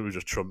I think we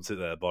just trumped it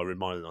there by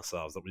reminding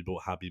ourselves that we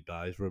bought Habib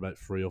Bey for about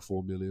 3 or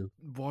 4 million.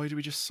 Why do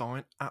we just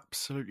sign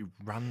absolutely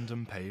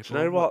random people? Do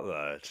you know what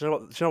though? Do you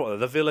know what?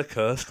 The Villa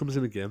curse comes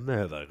in again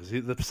there though, because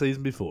the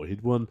season before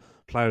he'd won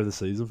Player of the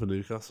Season for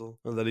Newcastle,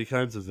 and then he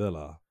came to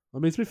Villa. I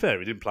mean, to be fair,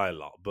 he didn't play a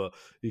lot, but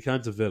he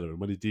came to Villa, and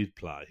when he did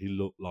play, he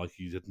looked like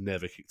he had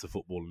never kicked a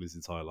football in his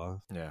entire life.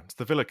 Yeah, it's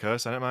the Villa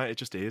curse, isn't it, mate? It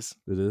just is.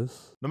 It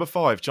is. Number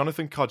 5,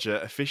 Jonathan Codger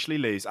officially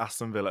leaves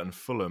Aston Villa, and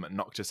Fulham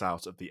knocked us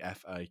out of the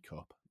FA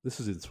Cup. This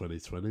was in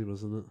 2020,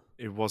 wasn't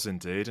it? It was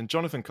indeed. And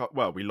Jonathan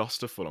we lost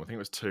to Fulham. I think it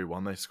was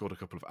 2-1. They scored a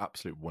couple of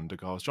absolute wonder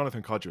goals.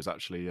 Jonathan Codger was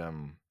actually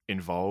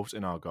involved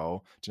in our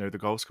goal. Do you know who the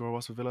goal scorer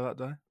was for Villa that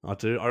day? I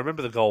do. I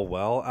remember the goal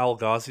well. Al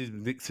Ghazi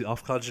nicked it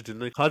off Codger,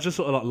 didn't he? Codger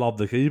sort of like lobbed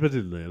the keeper,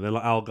 didn't he? And then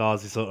like Al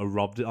Ghazi sort of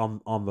robbed it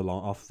on the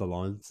line, off the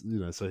line,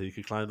 so he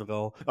could claim the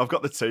goal. I've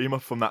got the team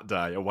up from that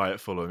day away at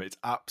Fulham. It's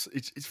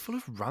full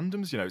of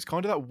randoms, It's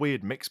kind of that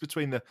weird mix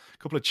between the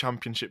couple of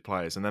Championship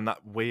players and then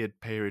that weird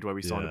period where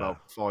we signed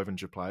about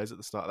 500 players at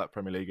the start of that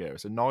Premier League era.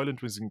 So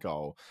Nyland was in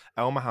goal,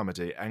 El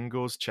Mohammadi,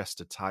 Engels,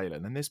 Chester, Taylor,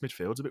 and then this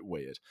midfield's a bit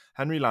weird.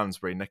 Henry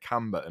Lansbury,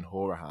 Nakamba, and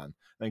Horahan.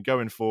 Then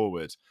going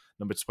forward,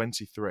 number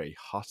 23,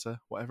 Hutter,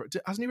 whatever.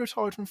 Hasn't he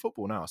retired from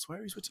football now? I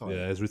swear he's retired.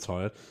 Yeah, he's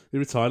retired. He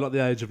retired at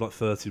the age of like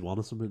 31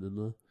 or something, didn't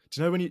he?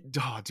 Do you know when do you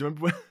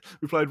remember when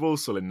we played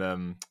Walsall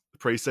in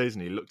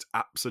pre-season? He looked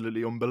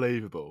absolutely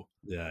unbelievable.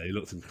 Yeah, he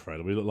looked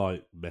incredible. He looked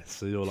like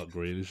Messi or like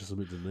Grealish or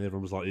something, didn't he?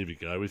 Everyone was like, here we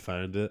go, we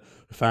found it.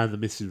 We found the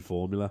missing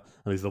formula.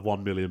 And he's the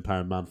 £1 million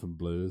man from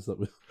Blues.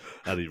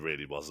 And he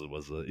really wasn't,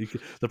 was he?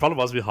 The problem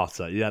was with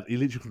Hutter, he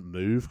literally couldn't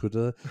move, could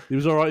he? He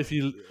was all right if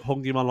you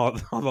hung him on like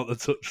the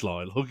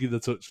touchline, hugging the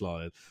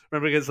touchline.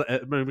 Remember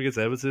against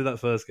Everton that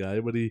first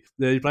game when he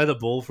played the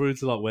ball through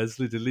to like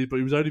Wesley, didn't he? But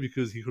it was only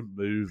because he couldn't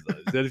move,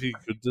 though. The only thing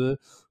he could do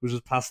was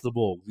just pass the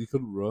ball. He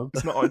couldn't run.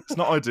 It's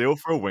not ideal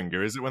for a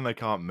winger, is it, when they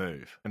can't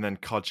move? And then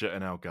Codger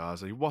and El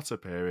Ghazi. What a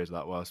period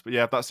that was. But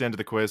yeah, that's the end of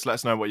the quiz. Let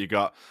us know what you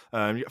got.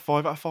 You got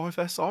 5 out of 5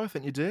 there, Si? I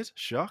think you did.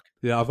 Shock.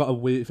 Yeah, I've got a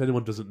weird. If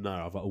anyone doesn't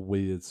know, I've got a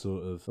weird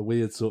sort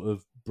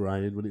of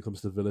brain when it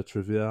comes to Villa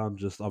trivia. I'm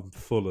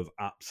full of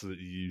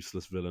absolutely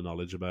useless Villa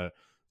knowledge about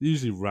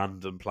usually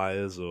random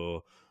players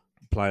or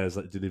players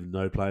that didn't even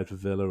know played for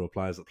Villa, or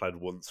players that played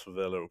once for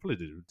Villa, or probably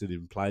didn't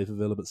even play for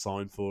Villa but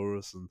signed for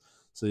us, and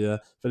So yeah,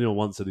 if anyone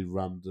wants any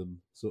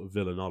random sort of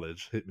Villa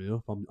knowledge, hit me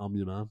up. I'm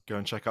your man. Go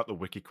and check out the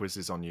wiki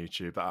quizzes on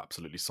YouTube. That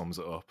absolutely sums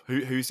it up.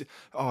 Who's?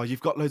 Oh,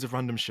 you've got loads of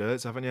random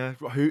shirts, haven't you?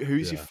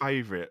 Who's your Yeah.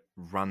 favourite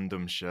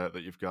random shirt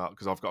that you've got?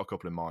 Because I've got a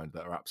couple in mind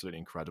that are absolutely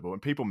incredible,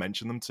 and people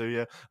mention them to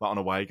you, like on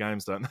away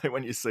games, don't they?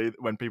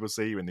 When people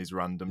see you in these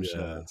random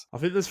shirts. I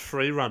think there's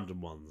 3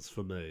 random ones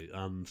for me,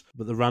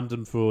 but they're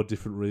random for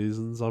different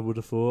reasons. I would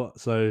have thought.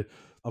 So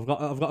I've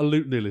got a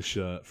Luke Nillis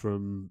shirt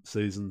from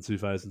season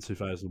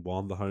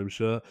 2000-2001, the home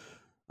shirt,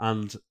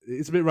 and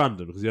it's a bit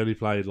random because he only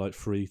played like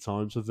 3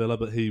 times for Villa,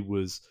 but he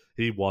was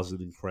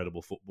an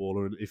incredible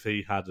footballer, and if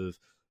he had have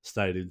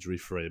stayed injury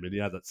free, I mean, he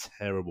had that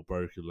terrible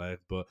broken leg,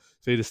 but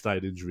if he'd have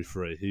stayed injury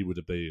free, he would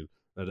have been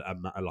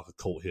like a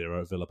cult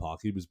hero at Villa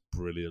Park. He was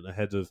brilliant,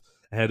 ahead of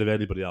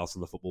anybody else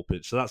on the football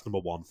pitch. So that's number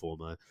 1 for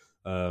me.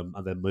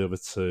 And then my other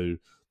 2,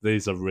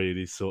 these are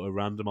really sort of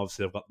random.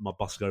 Obviously, I've got my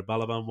Bosco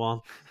Balaban one.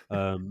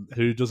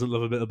 Who doesn't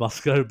love a bit of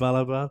Bosco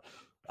Balaban?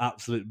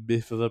 Absolute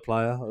myth of a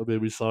player. I mean,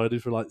 we signed him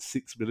for like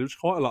 6 million, which is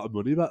quite a lot of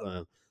money back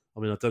then. I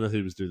mean, I don't know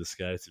who was doing the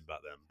scouting back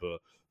then, but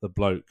the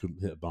bloke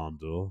couldn't hit a barn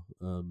door.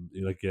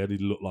 Again, he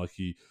looked like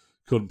he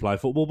couldn't play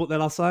football. But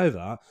then I'll say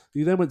that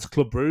he then went to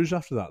Club Brugge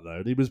after that, though,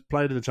 and he was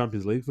playing in the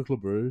Champions League for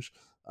Club Brugge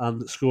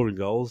and scoring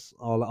goals.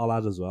 I'll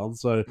add as well.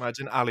 So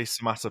Imagine Ali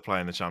Samatta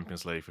playing the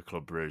Champions League for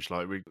Club Brugge.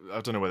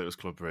 I don't know whether it was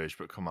Club Brugge,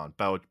 but come on,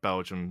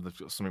 Belgium. They've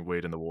got something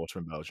weird in the water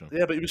in Belgium.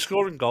 yeah, but he was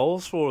scoring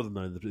goals for them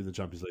though in the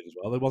Champions League as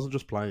well. He wasn't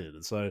just playing,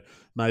 and so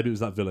maybe it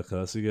was that Villa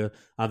curse again.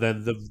 And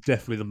then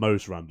definitely the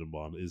most random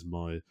one is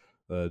my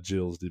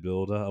Gilles de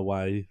Bilder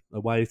away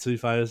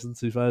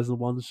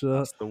 2000-2001 shirt.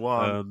 That's the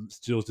one. It's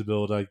Gilles de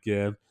Bilder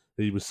again.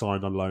 He was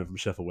signed on loan from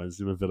Sheffield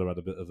Wednesday when Villa had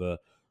a bit of a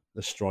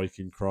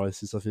striking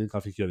crisis, I think. I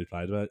think he only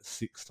played about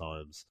 6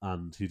 times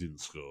and he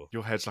didn't score.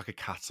 Your head's like a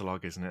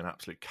catalogue, isn't it? An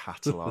absolute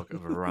catalogue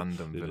of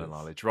random Villa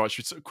knowledge. Right,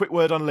 quick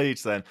word on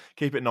Leeds then.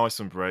 Keep it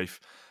nice and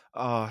brief.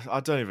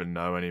 I don't even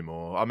know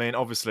anymore. I mean,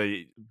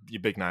 obviously,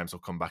 your big names will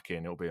come back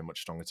in. It'll be a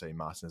much stronger team.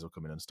 Martinez will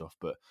come in and stuff.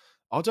 But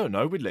I don't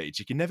know with Leeds.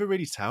 You can never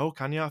really tell,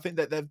 can you? I think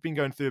that they've been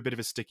going through a bit of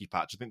a sticky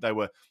patch. I think they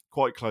were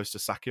quite close to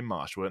sacking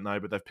Marsh, weren't they?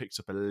 But they've picked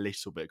up a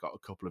little bit, got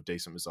a couple of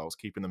decent results,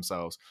 keeping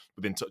themselves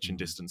within touching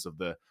distance of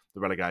the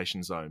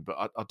relegation zone.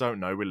 But I don't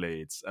know with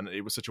Leeds. And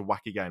it was such a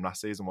wacky game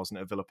last season, wasn't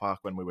it, at Villa Park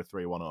when we were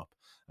 3-1 up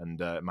and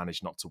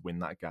managed not to win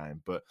that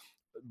game. But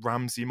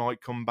Ramsey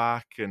might come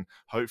back, and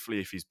hopefully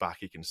if he's back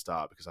he can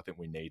start, because I think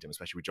we need him,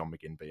 especially with John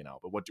McGinn being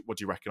out. But what do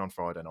you reckon on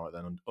Friday night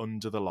then,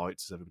 under the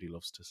lights, as everybody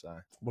loves to say?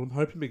 Well, I'm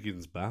hoping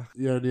McGinn's back.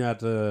 He only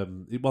had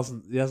he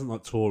hasn't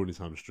like torn his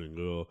hamstring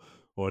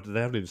or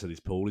they haven't even said he's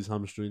pulled his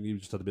hamstring. He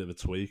just had a bit of a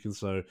tweak, and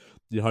so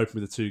you're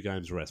hoping with the 2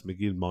 games rest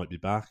McGinn might be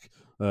back.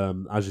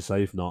 As you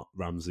say, if not,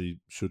 Ramsey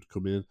should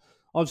come in.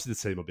 Obviously the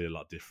team will be a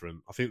lot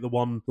different. I think the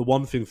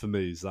one thing for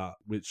me is that,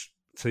 which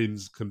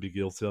teams can be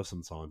guilty of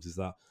sometimes, is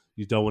that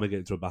you don't want to get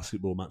into a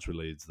basketball match with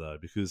Leeds though,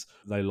 because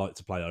they like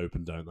to play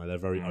open, don't they? They're a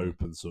very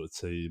open sort of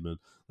team, and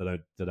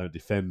they don't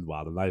defend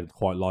well, and they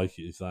quite like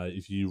it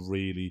if you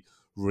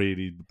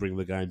really bring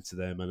the game to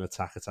them and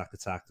attack,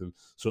 and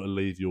sort of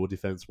leave your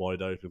defence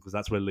wide open, because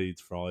that's where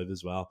Leeds thrive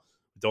as well.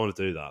 We don't want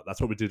to do that.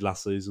 That's what we did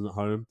last season at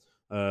home.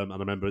 And I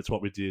remember it's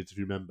what we did, if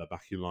you remember,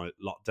 back in like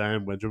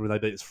lockdown, when they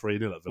beat us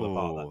 3-0 at Villa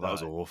Park. That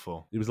was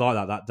awful. It was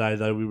like that day,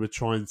 though. We were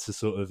trying to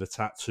sort of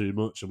attack too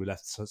much, and we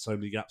left so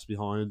many gaps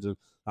behind, and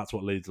that's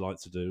what Leeds like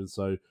to do. And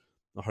so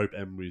I hope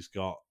Emery's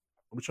got,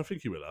 which I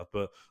think he will have,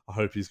 but I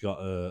hope he's got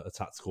a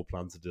tactical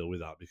plan to deal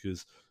with that,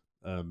 because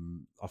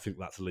I think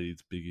that's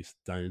Leeds' biggest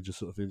danger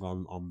sort of thing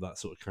on that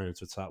sort of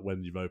counter-attack.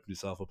 When you've opened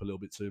yourself up a little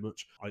bit too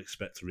much, I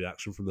expect a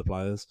reaction from the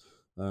players.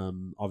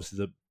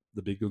 Obviously,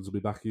 the big guns will be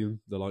back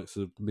in. The likes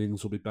of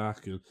Mings will be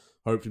back, and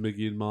hopefully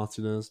McGinn,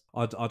 Martinez.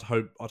 I'd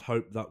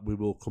hope that we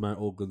will come out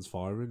all guns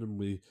firing,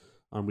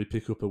 and we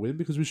pick up a win,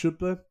 because we should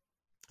be.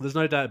 There's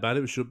no doubt about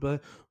it. We should be.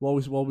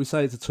 While we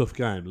say it's a tough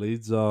game,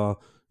 Leeds are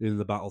in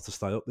the battle to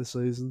stay up this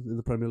season in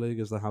the Premier League,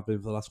 as they have been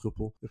for the last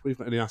couple. If we've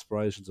got any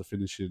aspirations of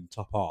finishing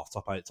top half,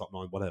 top 8, top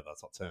 9, whatever,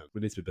 top 10,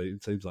 we need to be beating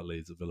teams like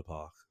Leeds at Villa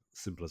Park.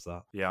 Simple as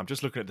that. Yeah, I'm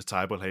just looking at the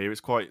table here.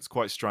 It's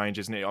quite strange,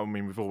 isn't it? I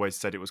mean, we've always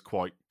said it was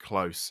quite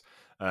close.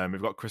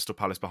 We've got Crystal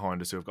Palace behind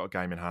us, who have got a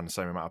game in hand,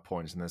 same amount of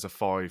points, and there's a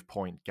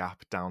 5-point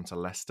gap down to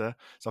Leicester.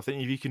 So I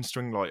think if you can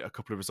string like a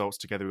couple of results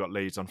together, we've got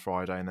Leeds on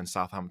Friday and then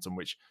Southampton,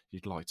 which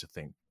you'd like to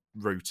think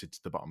rooted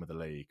to the bottom of the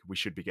league, we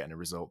should be getting a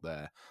result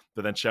there.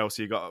 But then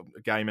Chelsea got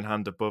a game in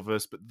hand above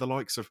us, but the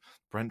likes of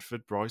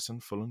Brentford,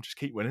 Brighton, Fulham just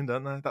keep winning,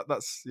 don't they?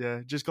 That's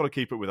just got to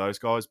keep it with those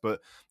guys. But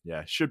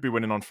yeah, should be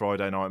winning on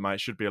Friday night, mate.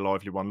 Should be a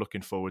lively one.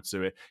 Looking forward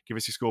to it. Give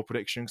us your score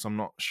prediction, because I'm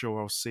not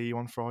sure I'll see you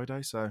on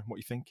Friday. So what are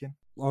you thinking?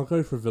 I'll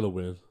go for a Villa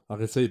win. I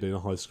can see it being a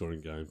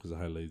high-scoring game because of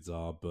how Leeds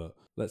are, but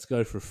let's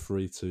go for a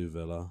 3-2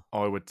 Villa.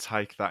 I would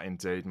take that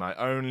indeed, mate.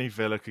 Only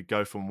Villa could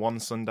go from one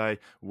Sunday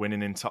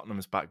winning in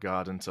Tottenham's back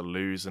garden to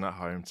losing at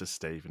home to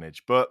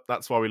Stevenage. But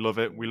that's why we love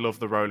it. We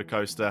love the roller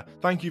coaster.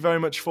 Thank you very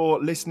much for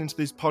listening to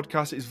this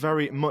podcast. It's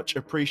very much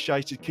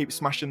appreciated. Keep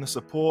smashing the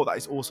support. That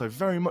is also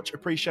very much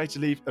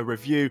appreciated. Leave a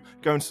review.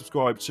 Go and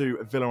subscribe to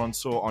Villa on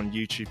Tour on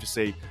YouTube to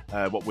see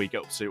what we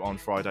get up to on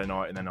Friday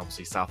night, and then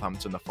obviously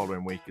Southampton the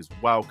following week as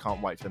well.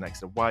 Can't wait for the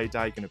next away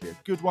day. Going to be a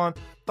good one.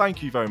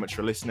 Thank you very much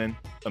for listening,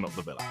 and up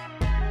the Villa.